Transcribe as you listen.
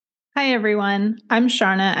Hi, everyone. I'm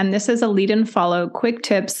Sharna, and this is a Lead and Follow Quick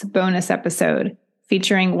Tips bonus episode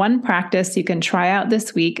featuring one practice you can try out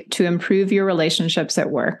this week to improve your relationships at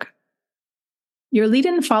work. Your Lead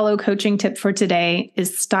and Follow coaching tip for today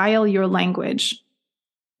is style your language.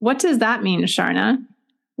 What does that mean, Sharna?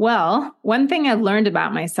 Well, one thing I've learned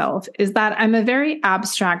about myself is that I'm a very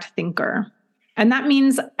abstract thinker, and that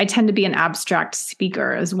means I tend to be an abstract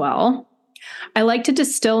speaker as well. I like to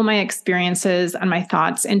distill my experiences and my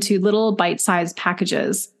thoughts into little bite-sized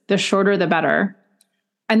packages. The shorter, the better.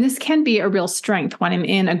 And this can be a real strength when I'm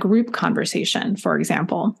in a group conversation, for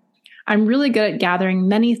example. I'm really good at gathering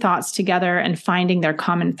many thoughts together and finding their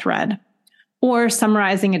common thread, or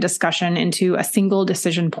summarizing a discussion into a single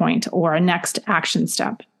decision point or a next action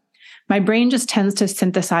step. My brain just tends to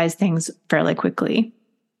synthesize things fairly quickly.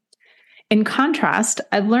 In contrast,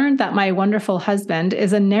 I've learned that my wonderful husband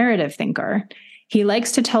is a narrative thinker. He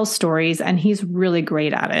likes to tell stories, and he's really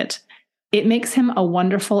great at it. It makes him a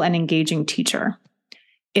wonderful and engaging teacher.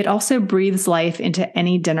 It also breathes life into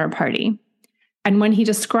any dinner party. And when he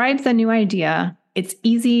describes a new idea, it's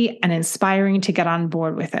easy and inspiring to get on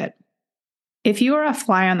board with it. If you were a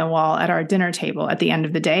fly on the wall at our dinner table at the end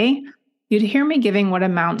of the day, you'd hear me giving what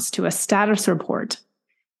amounts to a status report.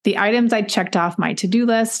 The items I checked off my to-do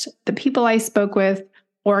list, the people I spoke with,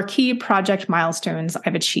 or key project milestones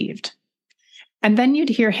I've achieved. And then you'd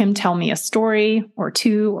hear him tell me a story, or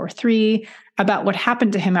two, or three, about what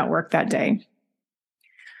happened to him at work that day.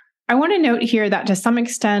 I want to note here that to some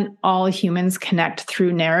extent, all humans connect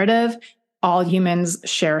through narrative. All humans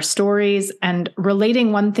share stories, and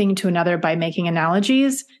relating one thing to another by making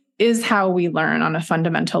analogies is how we learn on a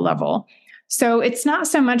fundamental level. So it's not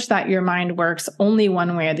so much that your mind works only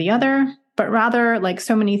one way or the other, but rather, like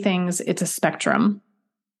so many things, it's a spectrum.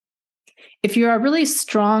 If you're a really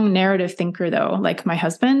strong narrative thinker, though, like my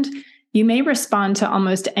husband, you may respond to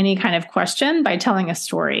almost any kind of question by telling a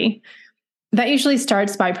story. That usually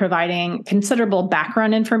starts by providing considerable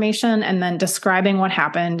background information and then describing what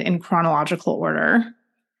happened in chronological order.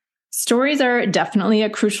 Stories are definitely a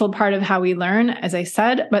crucial part of how we learn, as I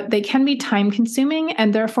said, but they can be time-consuming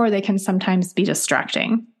and therefore they can sometimes be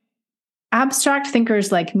distracting. Abstract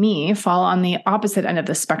thinkers like me fall on the opposite end of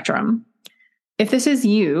the spectrum. If this is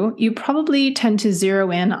you, you probably tend to zero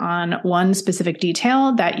in on one specific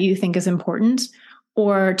detail that you think is important,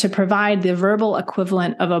 or to provide the verbal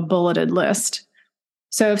equivalent of a bulleted list.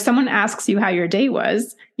 So if someone asks you how your day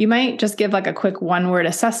was, you might just give like a quick one-word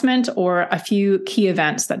assessment or a few key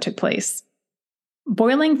events that took place.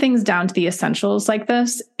 Boiling things down to the essentials like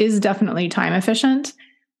this is definitely time efficient,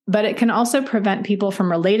 but it can also prevent people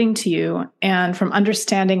from relating to you and from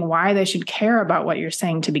understanding why they should care about what you're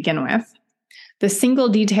saying to begin with. The single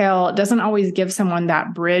detail doesn't always give someone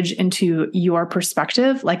that bridge into your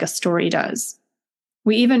perspective like a story does.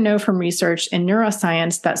 We even know from research in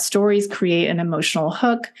neuroscience that stories create an emotional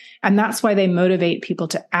hook, and that's why they motivate people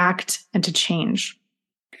to act and to change.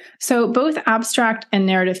 So both abstract and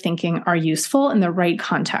narrative thinking are useful in the right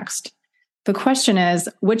context. The question is,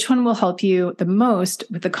 which one will help you the most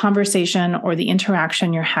with the conversation or the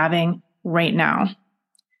interaction you're having right now?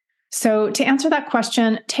 So to answer that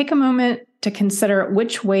question, take a moment to consider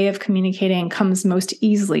which way of communicating comes most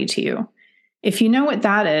easily to you. If you know what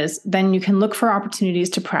that is, then you can look for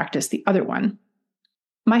opportunities to practice the other one.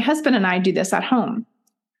 My husband and I do this at home.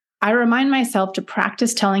 I remind myself to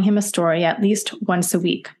practice telling him a story at least once a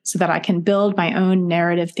week so that I can build my own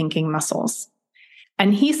narrative thinking muscles.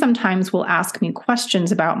 And he sometimes will ask me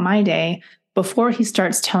questions about my day before he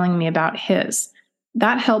starts telling me about his.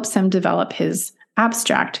 That helps him develop his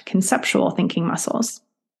abstract, conceptual thinking muscles.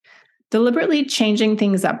 Deliberately changing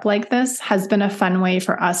things up like this has been a fun way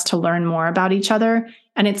for us to learn more about each other,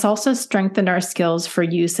 and it's also strengthened our skills for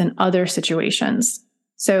use in other situations.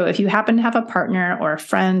 So if you happen to have a partner or a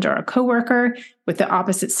friend or a coworker with the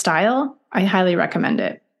opposite style, I highly recommend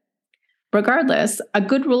it. Regardless, a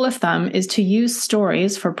good rule of thumb is to use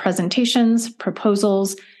stories for presentations,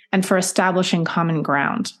 proposals, and for establishing common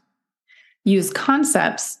ground. Use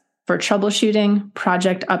concepts for troubleshooting,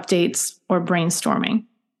 project updates, or brainstorming.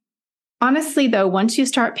 Honestly, though, once you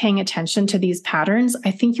start paying attention to these patterns,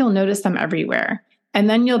 I think you'll notice them everywhere, and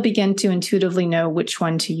then you'll begin to intuitively know which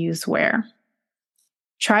one to use where.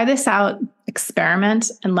 Try this out,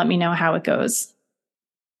 experiment, and let me know how it goes.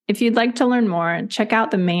 If you'd like to learn more, check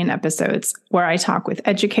out the main episodes where I talk with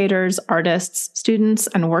educators, artists, students,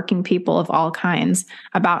 and working people of all kinds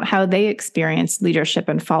about how they experience leadership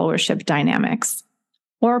and followership dynamics.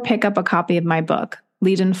 Or pick up a copy of my book,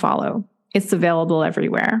 Lead and Follow. It's available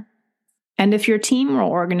everywhere. And if your team or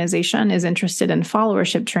organization is interested in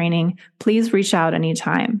followership training, please reach out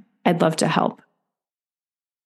anytime. I'd love to help.